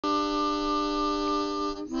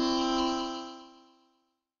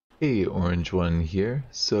Hey, Orange One here.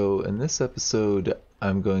 So in this episode,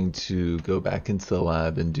 I'm going to go back into the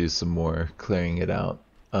lab and do some more clearing it out.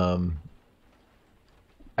 Um,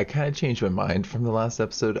 I kind of changed my mind from the last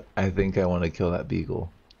episode. I think I want to kill that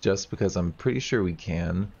Beagle, just because I'm pretty sure we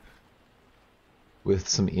can with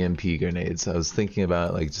some EMP grenades. I was thinking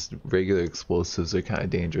about like just regular explosives are kind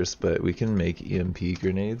of dangerous, but we can make EMP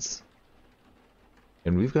grenades.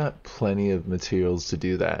 And we've got plenty of materials to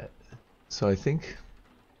do that. So I think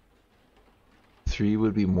 3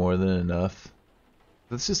 would be more than enough.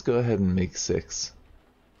 Let's just go ahead and make 6.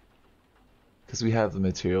 Because we have the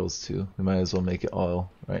materials too. We might as well make it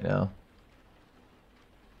all right now.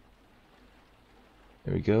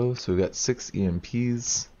 There we go. So we've got 6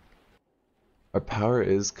 EMPs. Our power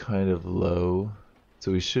is kind of low.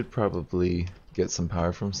 So we should probably get some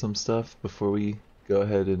power from some stuff before we go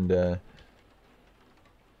ahead and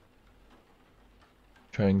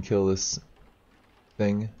try and kill this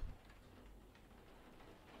thing.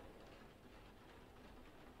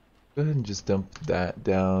 Go ahead and just dump that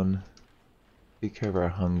down. Take care of our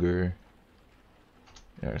hunger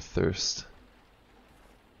and our thirst.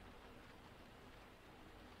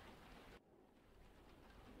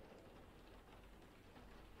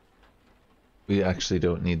 We actually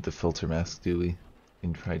don't need the filter mask, do we? We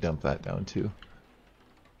can try dump that down too.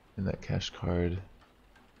 And that cash card.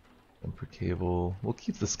 Jumper cable. We'll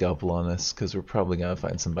keep the scalpel on us because we're probably gonna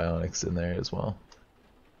find some bionics in there as well.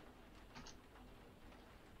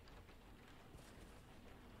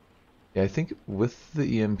 Yeah, I think with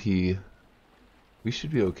the EMP, we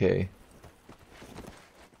should be okay.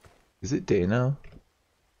 Is it day now?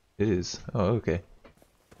 It is. Oh, okay.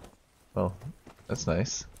 Well, that's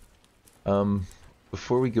nice.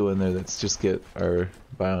 Before we go in there, let's just get our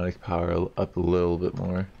bionic power up a little bit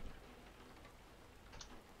more.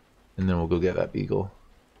 And then we'll go get that Beagle.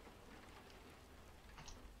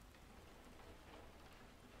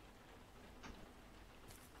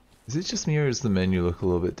 Is it just me or does the menu look a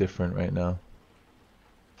little bit different right now?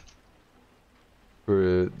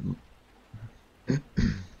 We're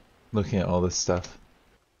looking at all this stuff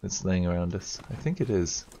that's laying around us. I think it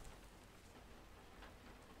is.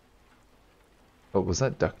 Oh, was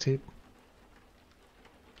that duct tape?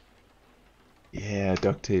 Yeah,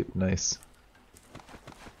 duct tape, nice.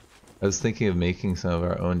 I was thinking of making some of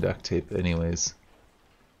our own duct tape anyways.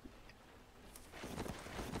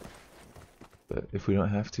 But if we don't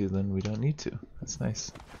have to, then we don't need to. That's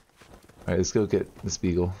nice. Alright, let's go get this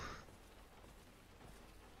Beagle.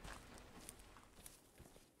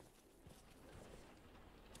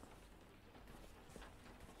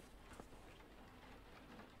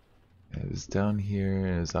 It was down here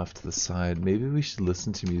and it was off to the side. Maybe we should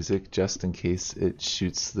listen to music just in case it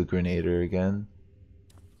shoots the grenader again.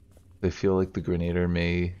 I feel like the grenader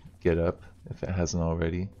may get up if it hasn't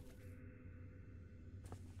already.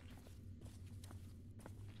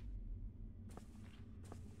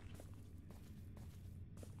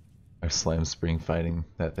 Our slime spring fighting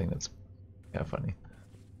that thing, that's kind of funny.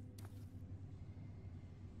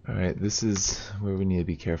 Alright, this is where we need to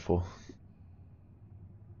be careful.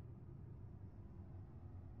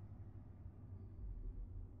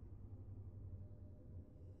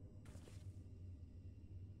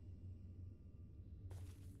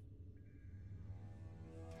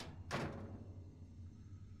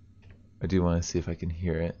 I do want to see if I can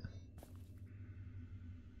hear it.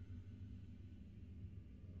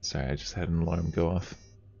 Sorry, I just had an alarm go off.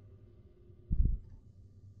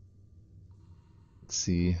 Let's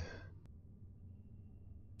see.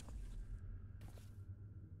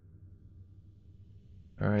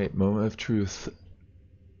 Alright, moment of truth.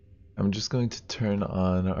 I'm just going to turn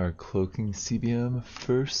on our cloaking CBM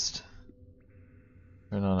first.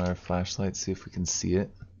 Turn on our flashlight, see if we can see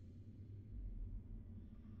it.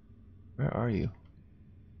 Where are you?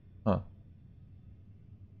 Huh.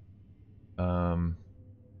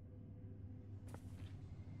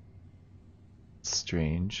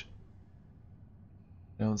 Strange.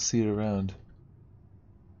 I don't see it around.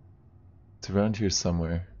 It's around here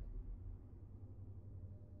somewhere.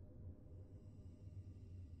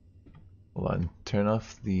 Hold on. Turn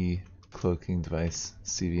off the cloaking device,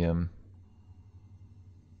 CBM.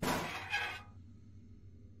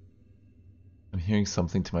 I'm hearing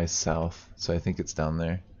something to my south, so I think it's down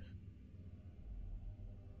there.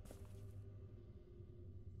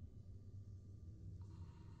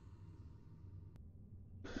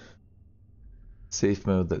 Safe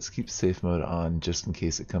mode, let's keep safe mode on just in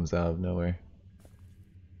case it comes out of nowhere.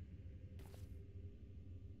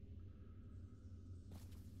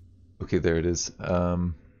 Okay, there it is.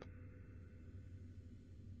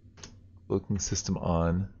 Cloaking system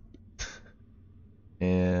on.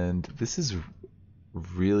 And this is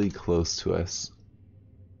really close to us.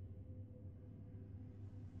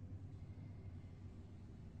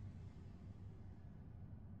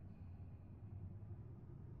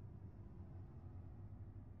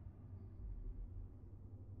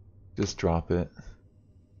 Just drop it.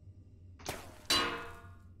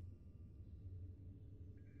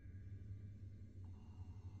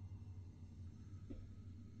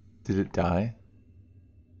 Did it die?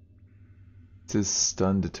 It says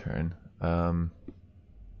stun to turn.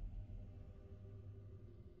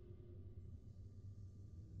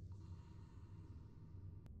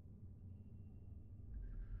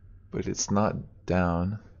 But it's not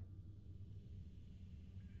down.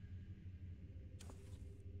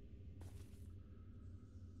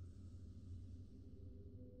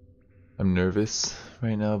 I'm nervous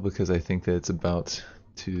right now because I think that it's about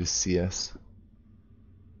to see us.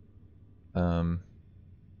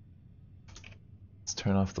 Let's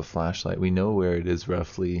turn off the flashlight. We know where it is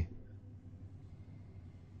roughly.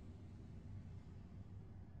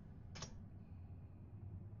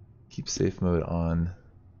 Keep safe mode on.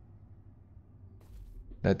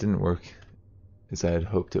 That didn't work as I had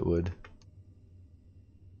hoped it would.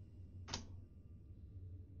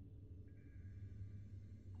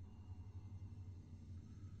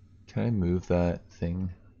 Can I move that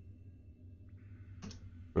thing?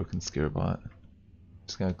 Broken scarebot.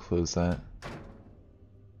 Just gonna close that.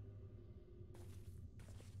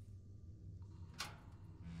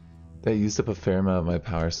 That used up a fair amount of my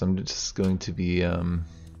power, so I'm just going to be a little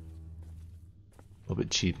bit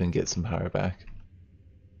cheap and get some power back.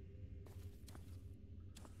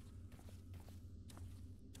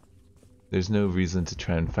 There's no reason to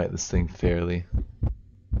try and fight this thing fairly.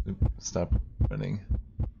 Stop running.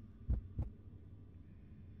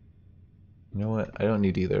 You know what? I don't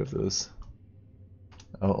need either of those.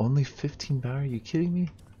 Oh, only 15 power? Are you kidding me?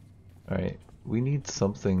 Alright, we need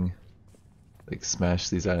something like smash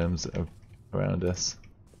these items around us.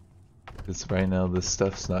 Because right now this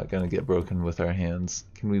stuff's not gonna get broken with our hands.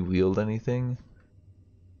 Can we wield anything?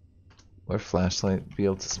 Will our flashlight be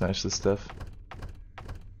able to smash this stuff?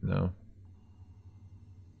 No.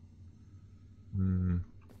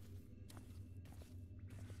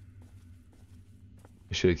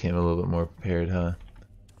 I should have came a little bit more prepared, huh?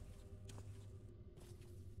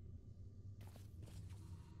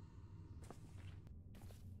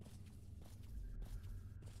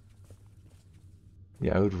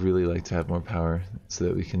 Yeah, I would really like to have more power so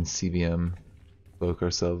that we can CBM cloak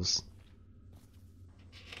ourselves.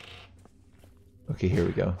 Okay, here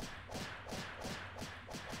we go.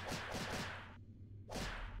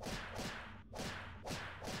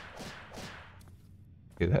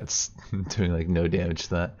 Okay, that's doing like no damage to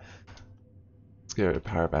that. Let's get our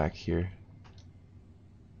power back here.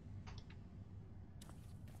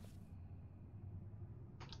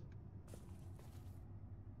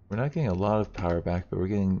 We're not getting a lot of power back, but we're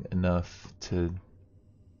getting enough to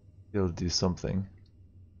be able to do something.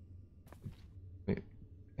 Wait,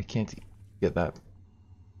 I can't get that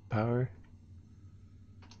power.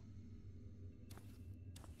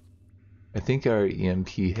 I think our EMP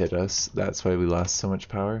hit us, that's why we lost so much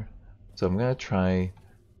power. So I'm gonna try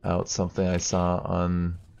out something I saw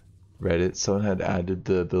on Reddit. Someone had added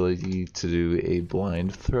the ability to do a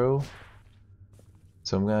blind throw.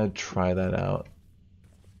 So I'm gonna try that out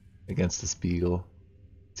against this Beagle.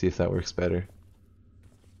 See if that works better.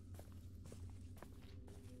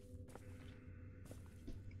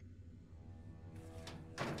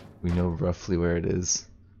 We know roughly where it is.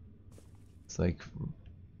 It's like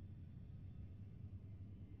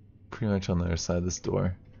pretty much on the other side of this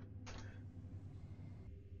door.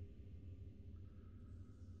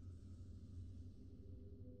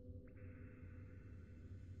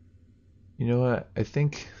 You know what? I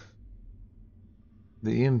think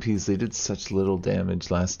the EMPs, they did such little damage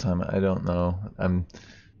last time. I don't know. I'm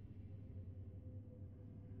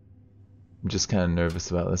just kind of nervous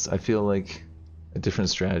about this. I feel like a different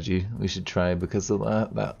strategy we should try because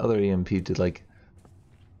that other EMP did like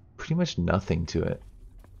pretty much nothing to it.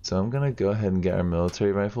 So I'm gonna go ahead and get our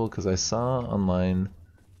military rifle because I saw online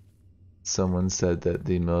someone said that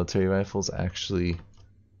the military rifles actually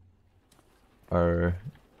are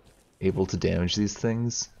able to damage these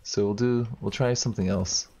things. So we'll try something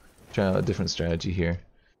else. Try out a different strategy here.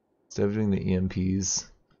 Instead of doing the EMPs,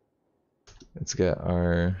 let's get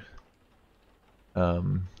our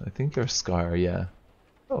I think our Scar, yeah.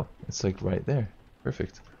 Oh, it's like right there.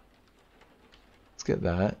 Perfect. Let's get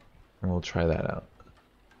that and we'll try that out.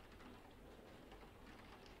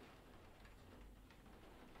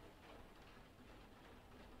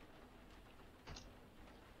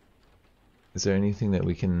 Is there anything that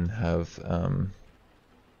we can have,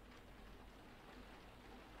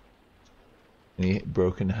 any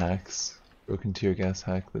broken hacks? Broken tear gas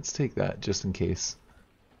hack? Let's take that, just in case.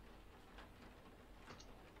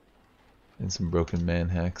 And some broken man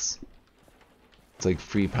hacks. It's like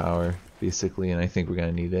free power, basically, and I think we're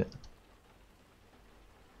gonna need it.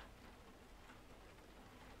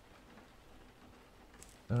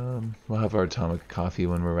 We'll have our atomic coffee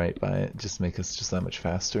when we're right by it, just make us just that much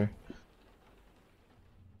faster.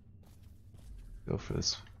 Go for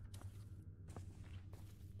this.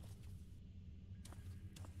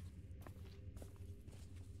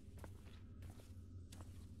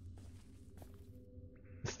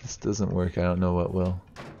 If this doesn't work, I don't know what will.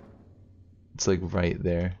 It's like right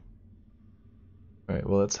there. Alright,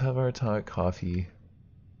 well, let's have our atomic coffee.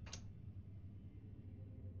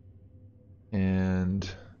 And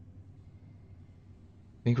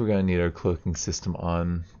I think we're gonna need our cloaking system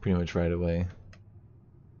on pretty much right away.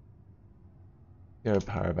 Get our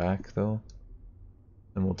power back though,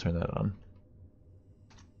 and we'll turn that on.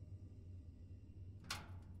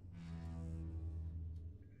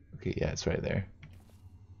 Okay, yeah, it's right there.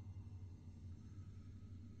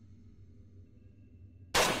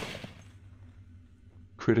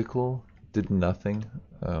 Critical, did nothing.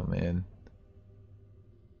 Oh man.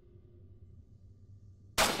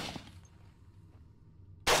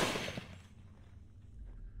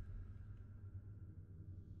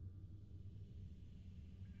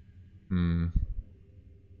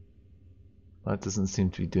 That doesn't seem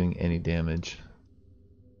to be doing any damage.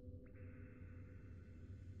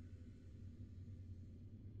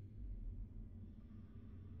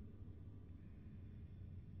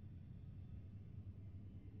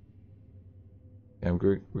 Yeah,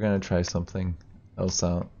 we're gonna try something else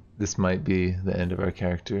out. This might be the end of our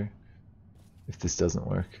character if this doesn't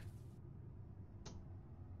work.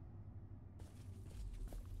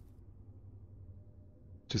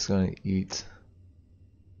 Just gonna eat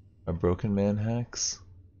our broken man hacks.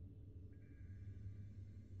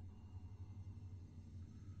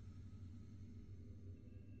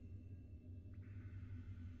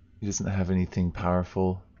 He doesn't have anything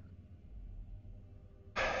powerful.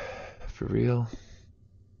 For real?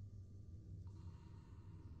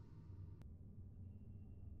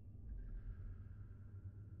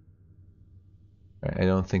 Alright, I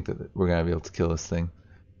don't think that we're gonna be able to kill this thing.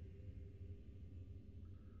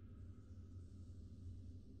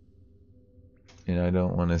 And I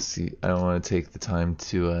don't want to take the time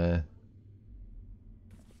to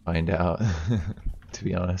find out, to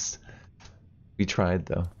be honest. We tried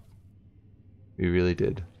though. We really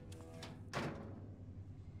did.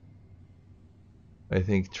 I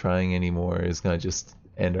think trying anymore is gonna just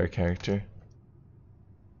end our character.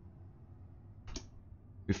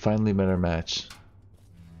 We finally met our match.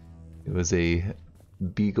 It was a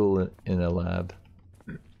Beagle in a lab.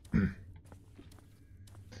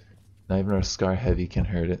 Not even our Scar Heavy can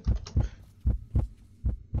hurt it.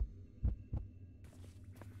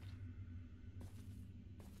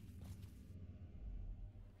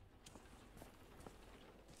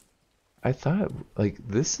 I thought, like,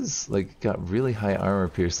 this is, like, got really high armor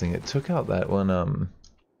piercing. It took out that one,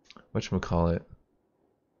 whatchamacallit?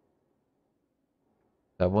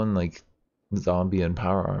 That one, like, zombie and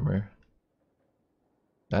power armor.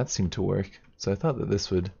 That seemed to work. So I thought that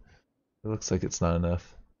this would... It looks like it's not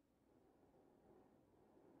enough.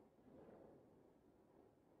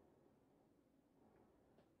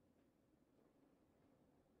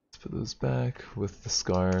 Let's put those back with the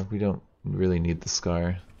scar. We don't really need the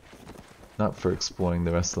scar. Not for exploring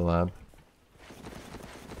the rest of the lab.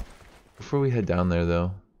 Before we head down there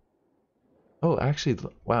though... Oh, actually,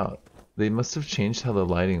 wow. They must have changed how the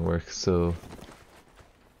lighting works, so...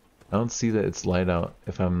 I don't see that it's light out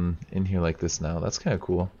if I'm in here like this now. That's kind of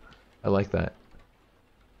cool. I like that.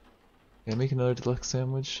 Can I make another deluxe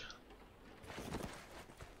sandwich?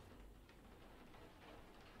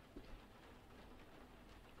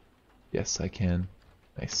 Yes, I can.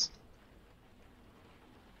 Nice.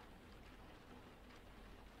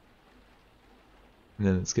 And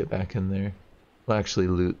then let's get back in there. We'll actually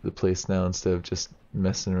loot the place now instead of just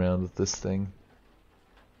messing around with this thing.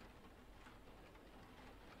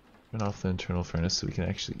 Turn off the internal furnace so we can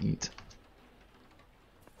actually eat.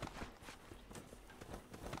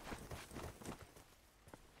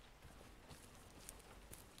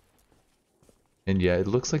 And yeah, it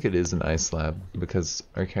looks like it is an ice lab because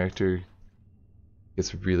our character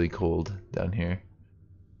gets really cold down here.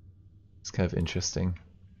 It's kind of interesting.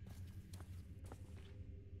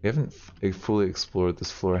 We haven't fully explored this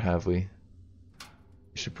floor, have we?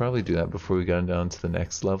 We should probably do that before we go down to the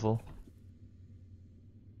next level.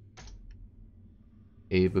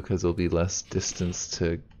 A, because there'll be less distance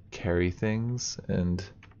to carry things, and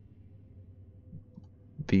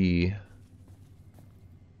B,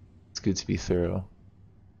 it's good to be thorough.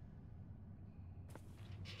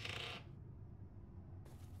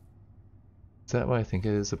 Is that why I think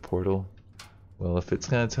it is a portal? Well, if it's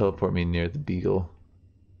gonna teleport me near the Beagle,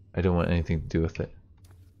 I don't want anything to do with it.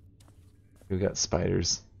 We got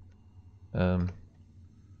spiders. Get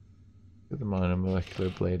the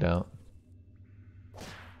monomolecular blade out,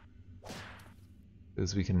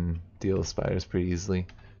 because we can deal with spiders pretty easily.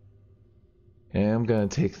 And I'm gonna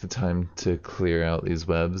take the time to clear out these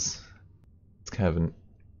webs. It's kind of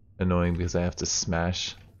annoying because I have to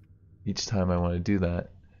smash each time I want to do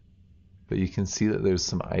that. But you can see that there's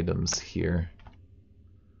some items here.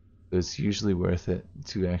 So it's usually worth it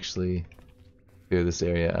to actually clear this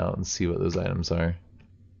area out and see what those items are.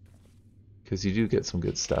 Because you do get some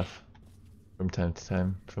good stuff from time to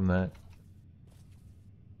time from that.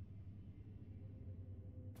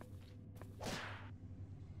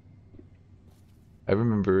 I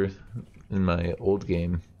remember in my old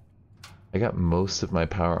game, I got most of my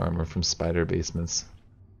power armor from spider basements.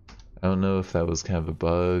 I don't know if that was kind of a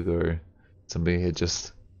bug or somebody had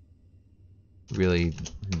just really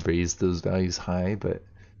raised those values high, but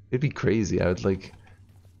it'd be crazy. I would like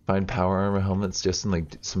find power armor helmets just in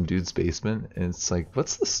like some dude's basement, and it's like,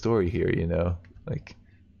 what's the story here, you know? Like,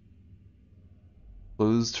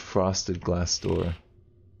 closed frosted glass door.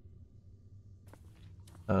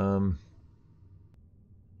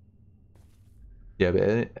 Yeah,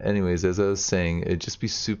 but anyways, as I was saying, it'd just be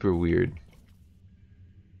super weird.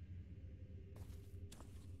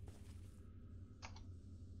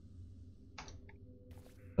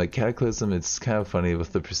 Like Cataclysm, it's kind of funny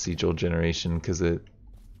with the procedural generation because it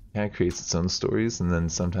kind of creates its own stories, and then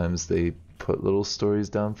sometimes they put little stories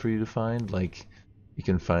down for you to find. Like you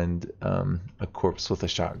can find a corpse with a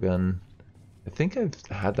shotgun. I think I've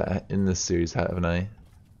had that in this series, haven't I?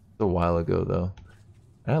 A while ago though.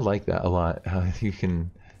 And I like that a lot. How you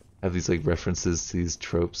can have these like references to these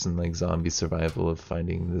tropes and like zombie survival of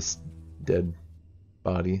finding this dead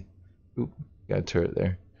body. Oop, got a turret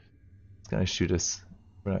there. It's gonna shoot us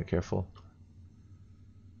if we're not careful.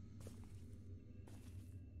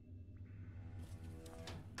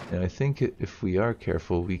 And I think if we are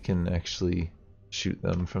careful, we can actually shoot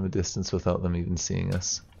them from a distance without them even seeing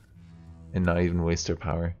us, and not even waste our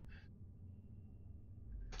power.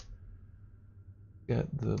 Get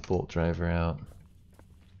the bolt driver out.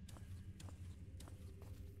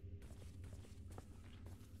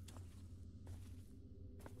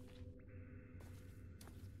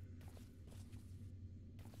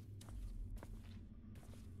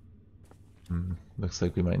 Looks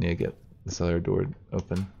like we might need to get this other door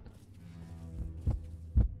open.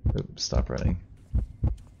 Oops, stop running.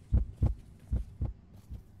 I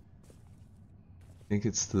think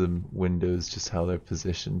it's the windows, just how they're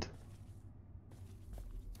positioned.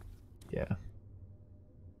 Yeah.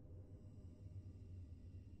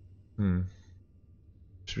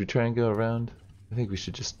 Should we try and go around? I think we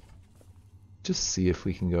should just see if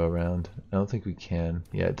we can go around. I don't think we can.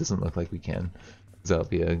 Yeah, it doesn't look like we can. Because that'll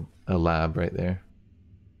be a lab right there.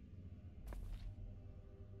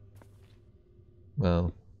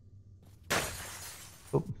 Well.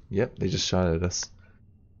 Oh, yep, they just shot at us.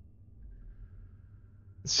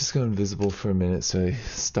 Let's just go invisible for a minute so they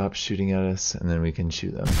stop shooting at us, and then we can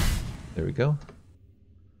shoot them. There we go.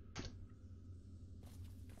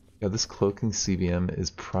 Yeah, this cloaking CBM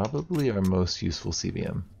is probably our most useful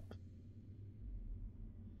CBM.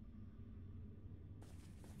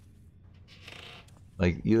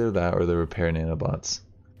 Like, either that or the repair nanobots.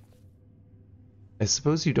 I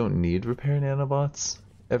suppose you don't need repair nanobots,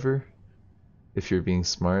 ever, if you're being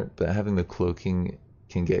smart, but having the cloaking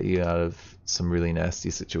can get you out of some really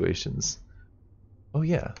nasty situations. Oh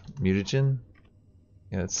yeah, mutagen?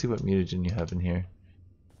 Yeah, let's see what mutagen you have in here.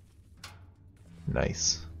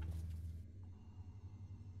 Nice.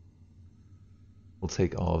 We'll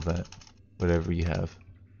take all of that, whatever you have.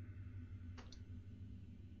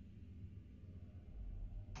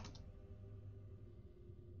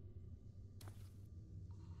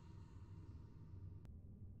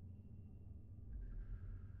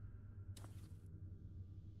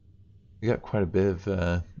 We got quite a bit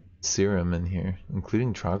of serum in here,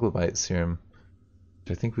 including troglodyte serum,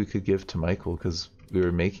 which I think we could give to Michael because we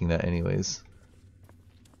were making that anyways.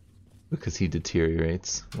 Because he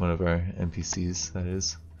deteriorates, one of our NPCs, that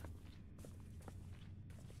is.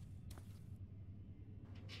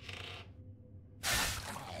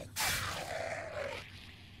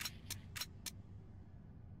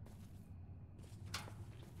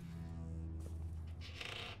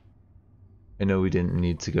 I know we didn't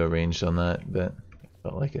need to go ranged on that, but I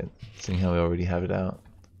felt like it, seeing how we already have it out.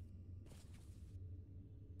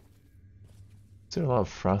 There are a lot of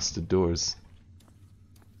frosted doors.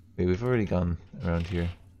 Wait, we've already gone around here.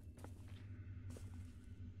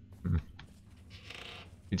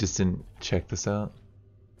 We just didn't check this out.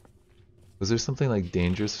 Was there something like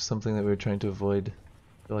dangerous or something that we were trying to avoid?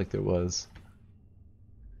 I feel like there was.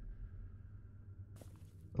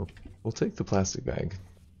 Oh, we'll take the plastic bag.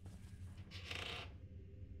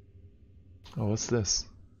 Oh, what's this?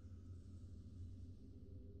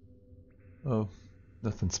 Oh,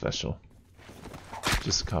 nothing special.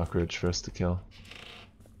 Just a cockroach for us to kill.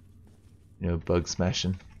 You know, bug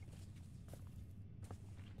smashing.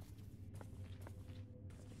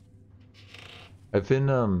 I've been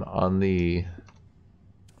on the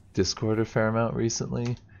Discord a fair amount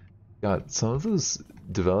recently. God, some of those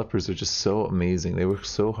developers are just so amazing. They work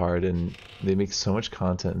so hard and they make so much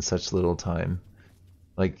content in such little time.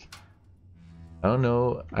 Like, I don't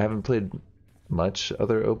know, I haven't played much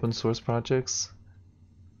other open source projects,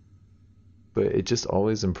 but it just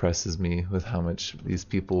always impresses me with how much these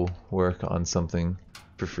people work on something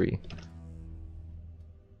for free.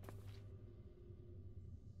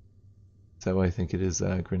 Is that what I think it is,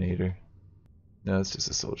 a Grenader? No, it's just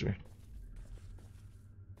a soldier.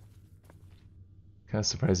 Kind of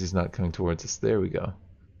surprised he's not coming towards us. There we go.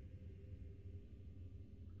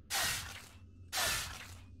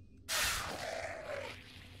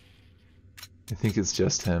 I think it's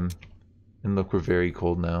just him. And look, we're very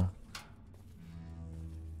cold now.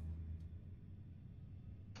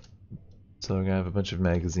 So we're gonna have a bunch of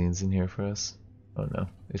magazines in here for us. Oh no,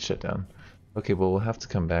 it shut down. Okay, well we'll have to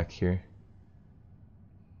come back here.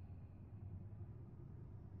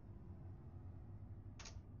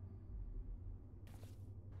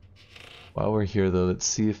 While we're here though, let's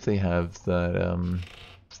see if they have that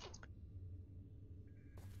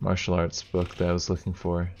martial arts book that I was looking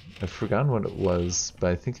for. I've forgotten what it was,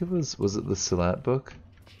 but I think it was it the Salat book?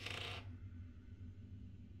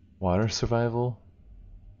 Water survival?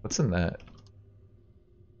 What's in that?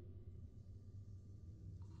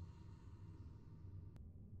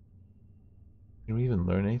 Can we even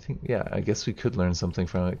learn anything? Yeah, I guess we could learn something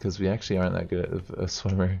from it because we actually aren't that good at a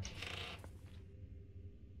swimmer.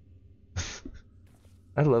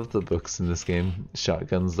 I love the books in this game.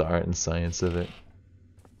 Shotguns, the art and science of it.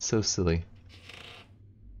 So silly.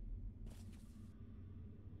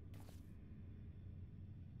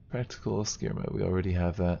 Practical scare mode, we already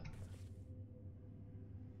have that.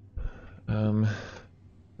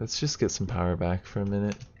 Let's just get some power back for a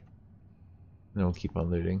minute. And then we'll keep on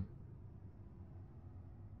looting.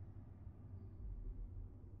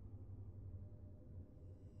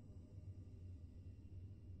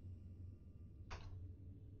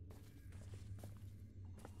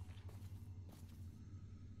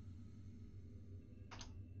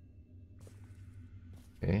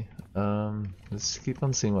 Okay, let's keep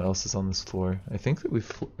on seeing what else is on this floor. I think that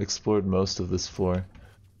we've explored most of this floor.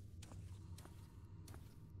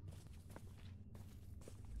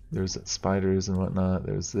 There's spiders and whatnot.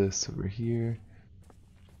 There's this over here.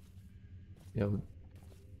 Yeah,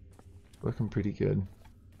 looking pretty good.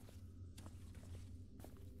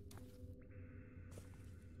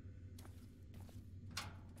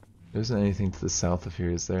 There isn't anything to the south of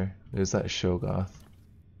here, is there? There's that Shogoth.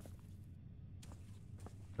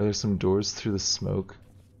 Are there some doors through the smoke?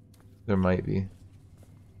 There might be.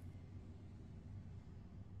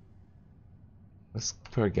 Let's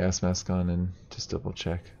put our gas mask on and just double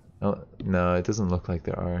check. Oh, no, it doesn't look like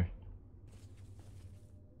there are.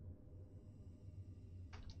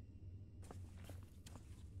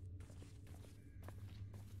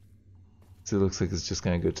 So it looks like it's just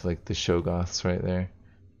gonna go to like the Shogoths right there,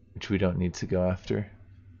 which we don't need to go after.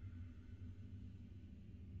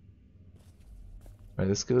 Alright,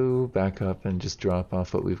 let's go back up and just drop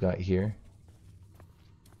off what we've got here.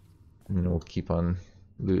 And then we'll keep on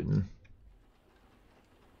looting.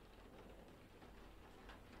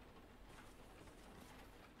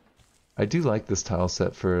 I do like this tile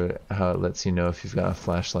set for how it lets you know if you've got a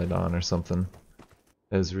flashlight on or something.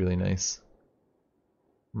 That is really nice.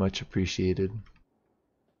 Much appreciated.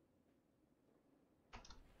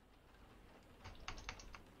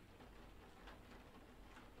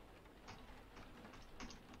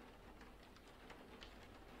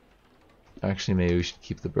 Actually, maybe we should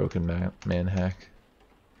keep the broken man hack.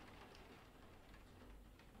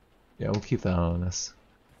 Yeah, we'll keep that on us.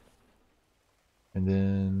 And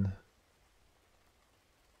then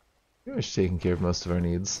pretty much taking care of most of our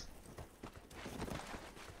needs.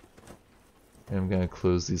 And I'm gonna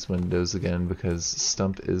close these windows again because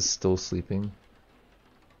Stump is still sleeping.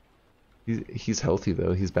 He's healthy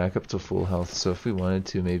though. He's back up to full health, so if we wanted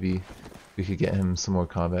to, maybe we could get him some more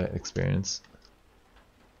combat experience.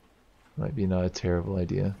 Might be not a terrible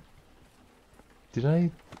idea. Did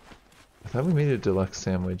I thought we made a deluxe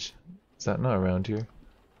sandwich. Is that not around here?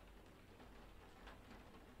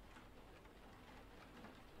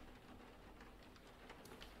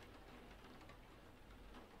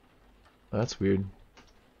 Oh, that's weird.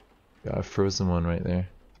 Got a frozen one right there.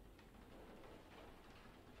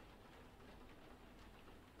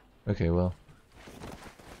 Okay, well.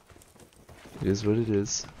 It is what it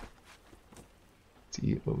is. Let's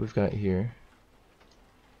eat what we've got here.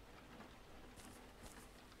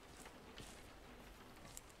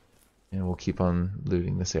 And we'll keep on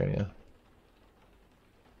looting this area.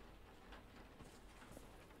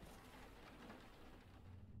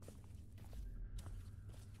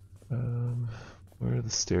 Where are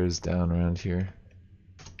the stairs down around here?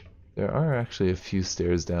 There are actually a few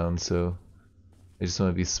stairs down, so I just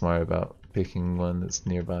want to be smart about picking one that's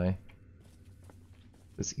nearby.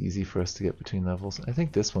 It's easy for us to get between levels. I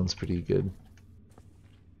think this one's pretty good.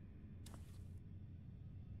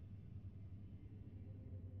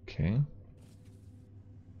 Okay.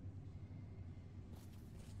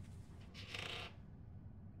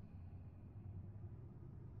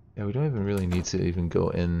 Yeah, we don't even really need to even go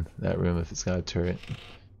in that room if it's got a turret,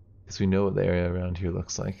 because we know what the area around here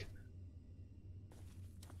looks like.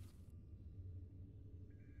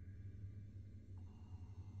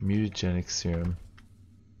 Mutagenic serum.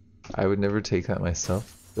 I would never take that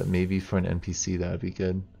myself, but maybe for an NPC that would be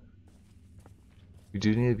good. We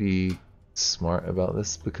do need to be smart about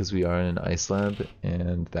this because we are in an ice lab,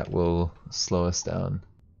 and that will slow us down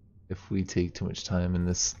if we take too much time in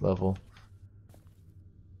this level.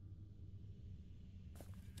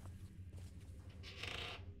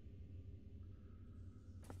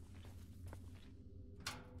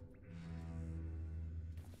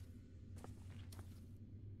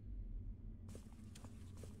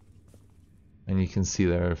 And you can see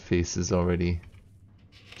that our face is already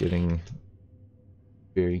getting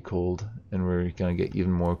very cold, and we're gonna get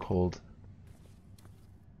even more cold.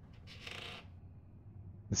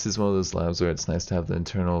 This is one of those labs where it's nice to have the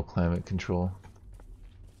internal climate control.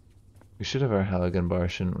 We should have our halogen bar,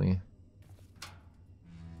 shouldn't we?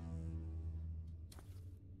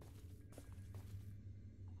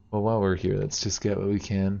 Well, while we're here, let's just get what we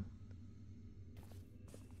can.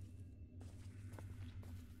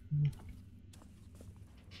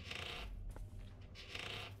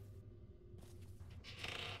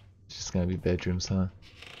 Gonna be bedrooms, huh?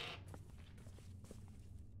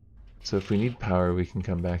 So if we need power, we can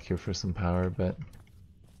come back here for some power, but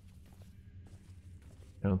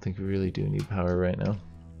I don't think we really do need power right now.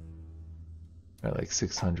 At like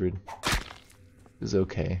 600 is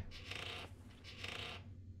okay.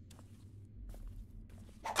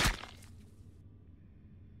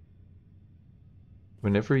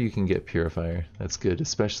 Whenever you can get purifier, that's good,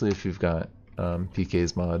 especially if you've got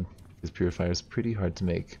PK's mod, because purifier is pretty hard to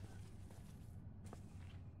make.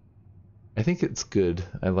 I think it's good.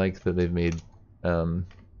 I like that they've made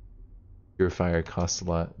purifier cost a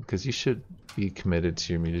lot, because you should be committed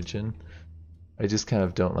to your mutagen. I just kind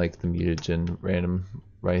of don't like the mutagen random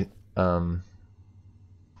random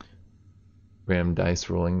dice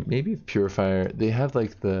rolling. Maybe purifier, they have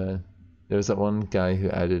like there's that one guy who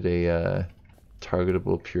added a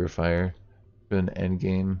targetable purifier to an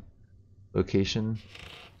endgame location.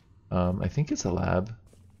 I think it's a lab.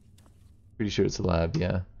 Pretty sure it's a lab,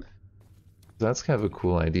 yeah. That's kind of a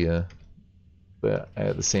cool idea, but I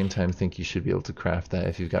at the same time think you should be able to craft that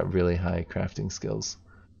if you've got really high crafting skills.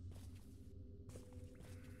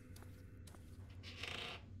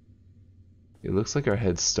 It looks like our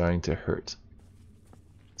head's starting to hurt.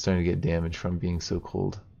 It's starting to get damage from being so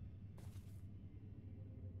cold.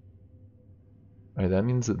 Alright, that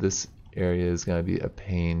means that this area is gonna be a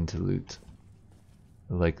pain to loot.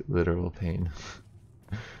 Like, literal pain.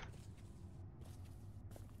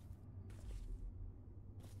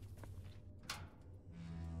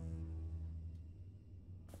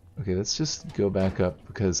 Okay, let's just go back up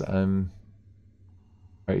because our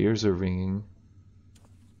ears are ringing.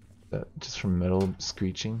 That just from metal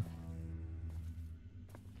screeching.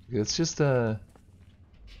 Okay, let's just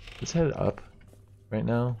let's head up right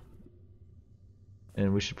now.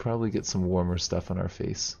 And we should probably get some warmer stuff on our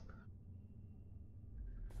face.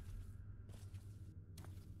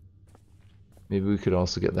 Maybe we could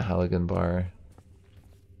also get the halogen bar.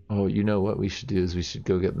 Oh, you know what we should do is we should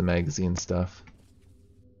go get the magazine stuff.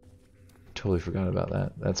 Totally forgot about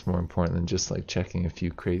that. That's more important than just like checking a few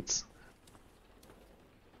crates.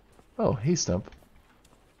 Oh, hey Stump.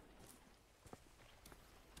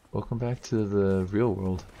 Welcome back to the real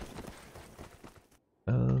world.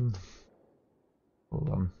 Um, Hold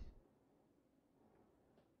on.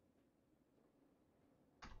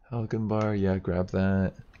 Halcyon bar, yeah, grab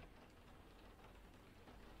that.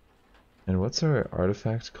 And what's our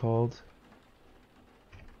artifact called?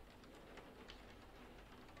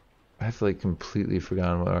 I've like completely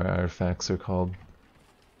forgotten what our artifacts are called.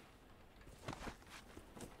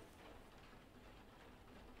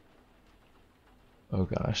 Oh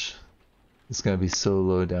gosh. It's gonna be so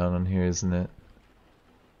low down on here, isn't it?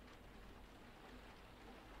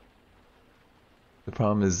 The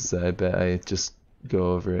problem is I bet I just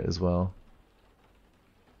go over it as well.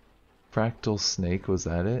 Fractal snake, was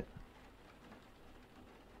that it?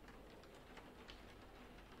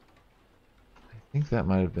 I think that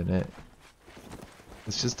might have been it.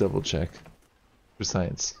 Let's just double check for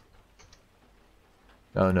science.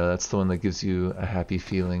 Oh no, that's the one that gives you a happy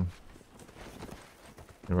feeling.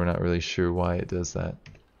 And we're not really sure why it does that.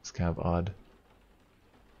 It's kind of odd.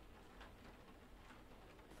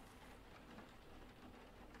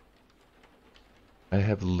 I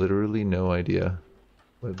have literally no idea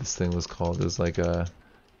what this thing was called. It was like a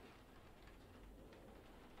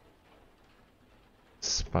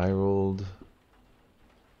spiraled...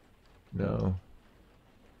 No.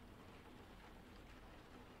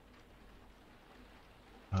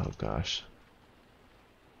 Oh gosh.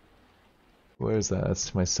 Where is that?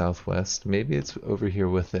 That's to my southwest. Maybe it's over here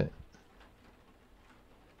with it.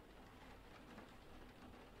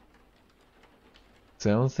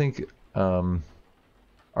 So I don't think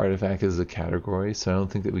artifact is a category, so I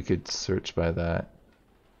don't think that we could search by that.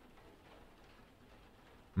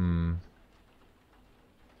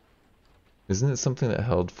 Isn't it something that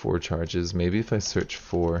held 4 charges? Maybe if I search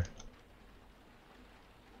 4.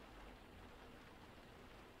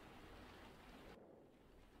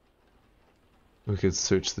 We could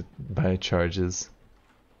search by charges.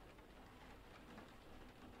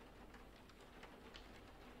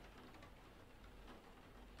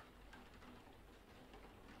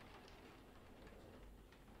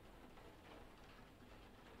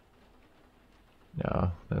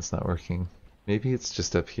 No, that's not working. Maybe it's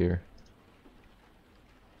just up here.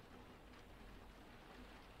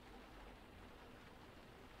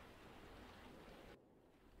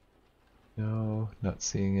 No, not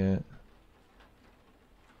seeing it.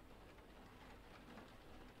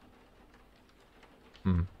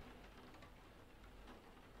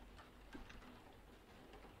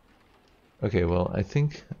 Okay, well, I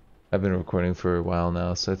think I've been recording for a while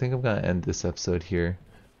now, so I think I'm gonna end this episode here.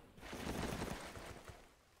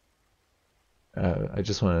 I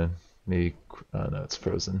just want to maybe... Oh no, it's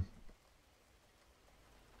frozen.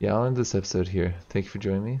 Yeah, I'll end this episode here. Thank you for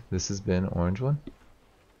joining me. This has been Orange One.